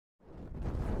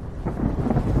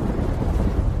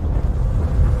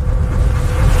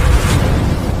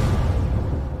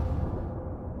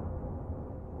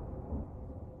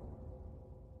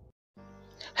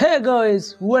Hey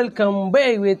guys, welcome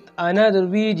back with another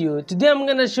video. Today I'm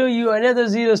gonna show you another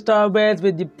 0-star base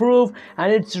with the proof,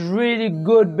 and it's really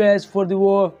good base for the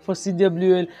war for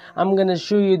CWL. I'm gonna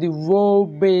show you the raw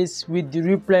base with the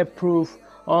replay proof,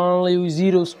 only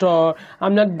 0-star.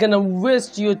 I'm not gonna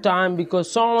waste your time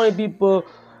because so many people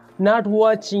not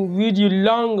watching video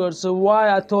longer, so why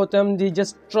I thought they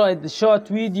just try the short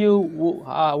video,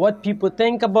 what people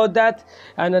think about that,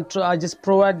 and I just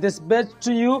provide this bet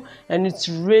to you, and it's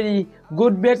really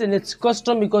good bet, and it's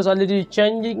custom because already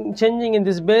changing in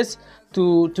this base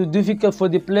to difficult for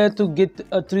the player to get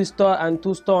a 3-star and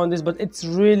 2-star on this, but it's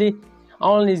really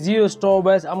only 0-star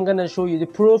base. I'm gonna show you the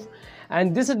proof.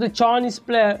 And this is the Chinese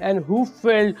player and who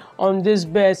failed on this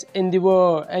base in the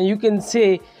war, and you can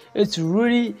see it's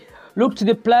really look to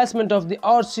the placement of the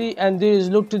RC, and this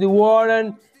look to the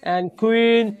Warren and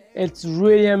Queen. It's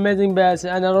really amazing base,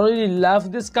 and I really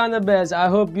love this kind of base. I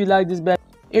hope you like this base.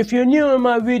 If you're new in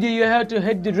my video, you have to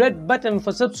hit the red button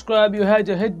for subscribe, you have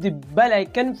to hit the bell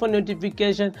icon for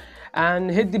notification,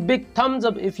 and hit the big thumbs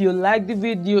up if you like the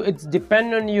video. It's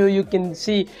depend on you. You can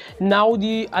see now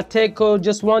the attacker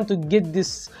just want to get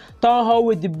this Tahoe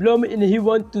with the bloom, and he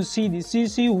want to see the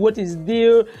CC what is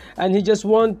there, and he just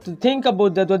want to think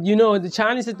about that. But you know, the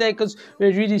Chinese attackers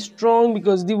were really strong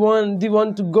because they want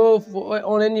to go for,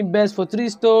 on any base for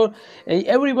 3-star.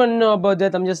 Everyone know about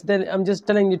that. I'm just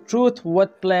telling the truth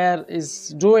what player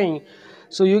is doing.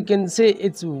 So you can say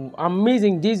it's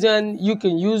amazing design. You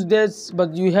can use this,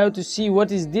 but you have to see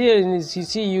what is there in the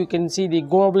CC. You can see the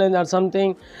goblin or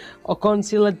something, or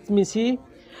conceal. Let me see.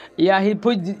 Yeah, he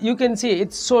put. You can see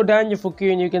it's so dangerous for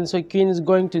Queen. You can see Queen is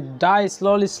going to die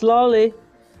slowly.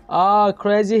 Ah,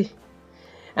 crazy.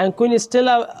 And Queen is still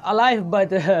alive,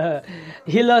 but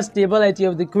he lost the ability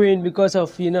of the Queen because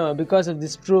of because of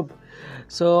this troop.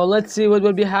 So let's see what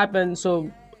will be happen. So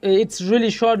it's really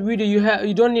short video.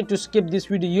 You don't need to skip this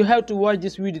video. You have to watch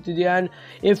this video to the end.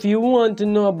 If you want to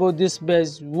know about this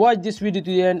base, watch this video to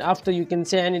the end. After you can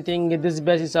say anything if this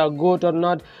base is a goat or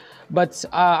not. But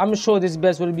I'm sure this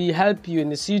base will be help you in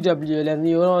the CWL, and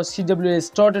CWL is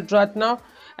started right now,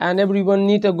 and everyone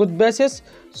need a good bases.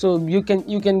 So you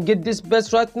can get this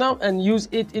base right now and use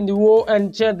it in the war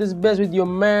and share this base with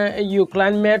your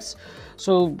clan mates.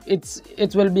 So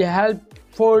it will be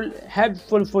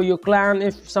helpful for your clan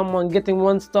if someone getting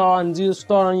 1-star and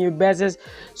 0-star on your bases.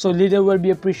 So leader will be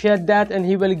appreciate that, and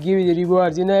he will give you the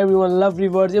rewards. Everyone love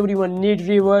rewards, everyone need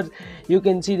rewards. You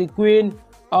can see the Queen.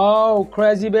 Oh,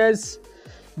 crazy base.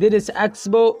 There is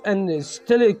Expo, and there's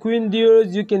still a Queen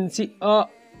deals. You can see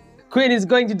Queen is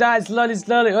going to die slowly.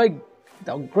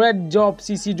 Oh, great job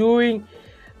CC doing.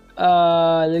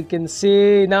 You can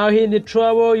see now he in the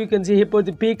trouble. You can see he put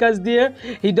the Pikas there.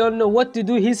 He don't know what to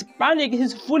do. He's panic.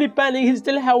 He's fully panic. He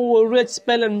still have a red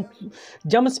spell and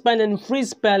jump spell and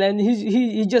freeze spell, and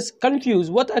he just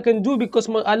confused what I can do because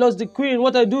I lost the Queen.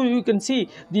 What I do? You can see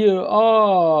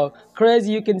the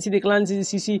crazy. You can see the clan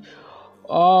CC.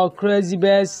 Oh, crazy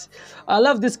base. I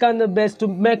love this kind of base to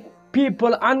make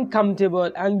people uncomfortable,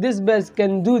 and this base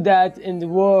can do that in the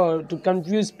war to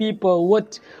confuse people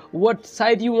what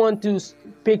side you want to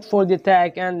pick for the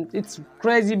attack. And it's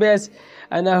crazy base,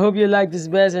 and I hope you like this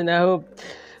base, and I hope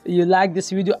you like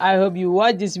this video. I hope you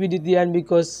watch this video to the end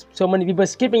because so many people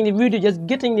skipping the video just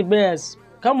getting the base.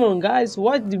 Come on guys,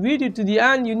 watch the video to the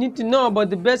end. You need to know about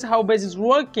the base, how base is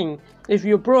working. If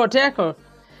you're pro attacker,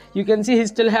 you can see he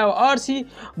still have RC,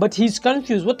 but he's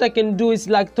confused. What I can do is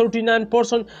like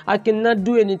 39%. I cannot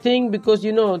do anything because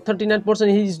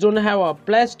 39% he don't have a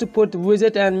place to put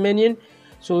wizard and minion,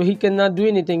 so he cannot do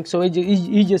anything. So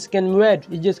he just can wait.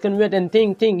 He just can wait and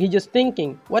think. He just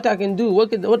thinking what I can do,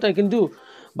 what I can do.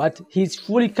 But he's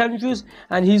fully confused,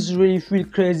 and he's really feel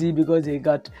crazy because he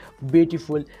got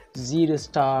beautiful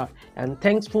 0-star. And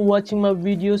thanks for watching my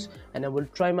videos, and I will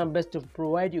try my best to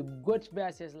provide you good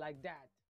bases like that.